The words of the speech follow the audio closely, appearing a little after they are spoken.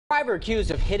driver accused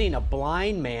of hitting a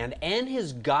blind man and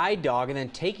his guide dog and then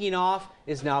taking off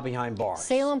is now behind bars.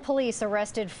 Salem police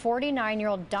arrested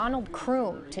 49-year-old Donald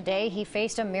Kroom. Today, he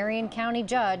faced a Marion County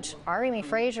judge. Our Amy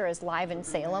Frazier is live in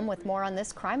Salem with more on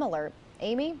this crime alert.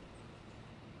 Amy?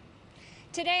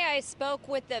 Today I spoke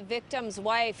with the victim's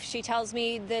wife. She tells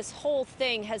me this whole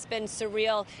thing has been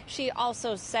surreal. She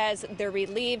also says they're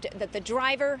relieved that the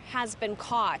driver has been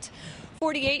caught.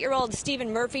 48-year-old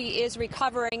Stephen Murphy is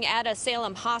recovering at a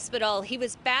Salem hospital. He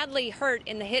was badly hurt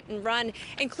in the hit and run,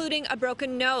 including a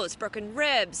broken nose, broken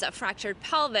ribs, a fractured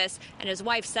pelvis, and his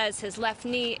wife says his left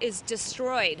knee is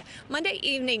destroyed. Monday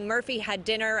evening, Murphy had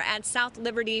dinner at South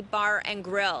Liberty Bar and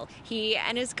Grill. He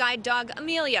and his guide dog,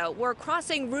 Amelia, were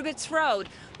crossing Rubitz Road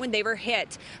when they were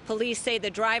hit. Police say the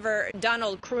driver,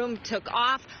 Donald Kroom, took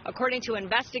off. According to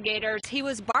investigators, he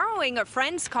was borrowing a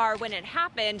friend's car when it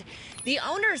happened. The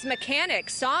owner's mechanic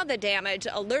saw the damage,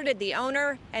 alerted the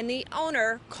owner, and the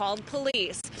owner called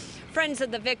police. Friends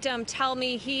of the victim tell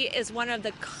me he is one of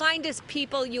the kindest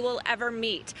people you will ever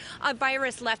meet. A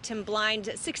virus left him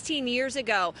blind 16 years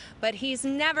ago, but he's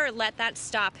never let that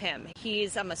stop him.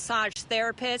 He's a massage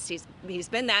therapist. He's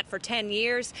been that for 10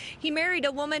 years. He married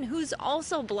a woman who's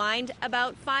also blind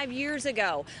about 5 years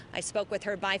ago. I spoke with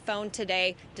her by phone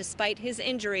today. Despite his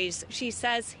injuries, she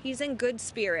says he's in good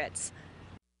spirits.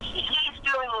 He's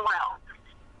doing well.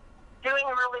 Doing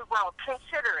really well,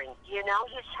 considering, he's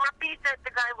happy that the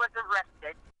guy was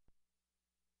arrested.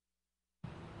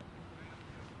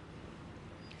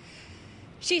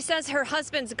 She says her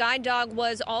husband's guide dog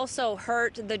was also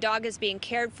hurt. The dog is being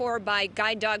cared for by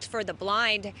Guide Dogs for the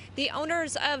Blind. The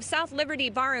owners of South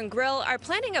Liberty Bar and Grill are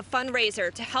planning a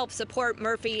fundraiser to help support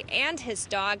Murphy and his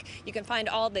dog. You can find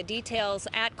all the details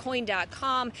at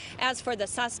coin.com. As for the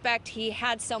suspect, he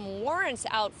had some warrants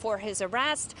out for his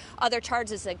arrest. Other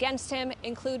charges against him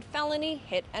include felony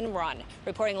hit and run.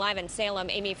 Reporting live in Salem,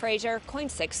 Amy Frazier, KOIN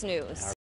 6 News.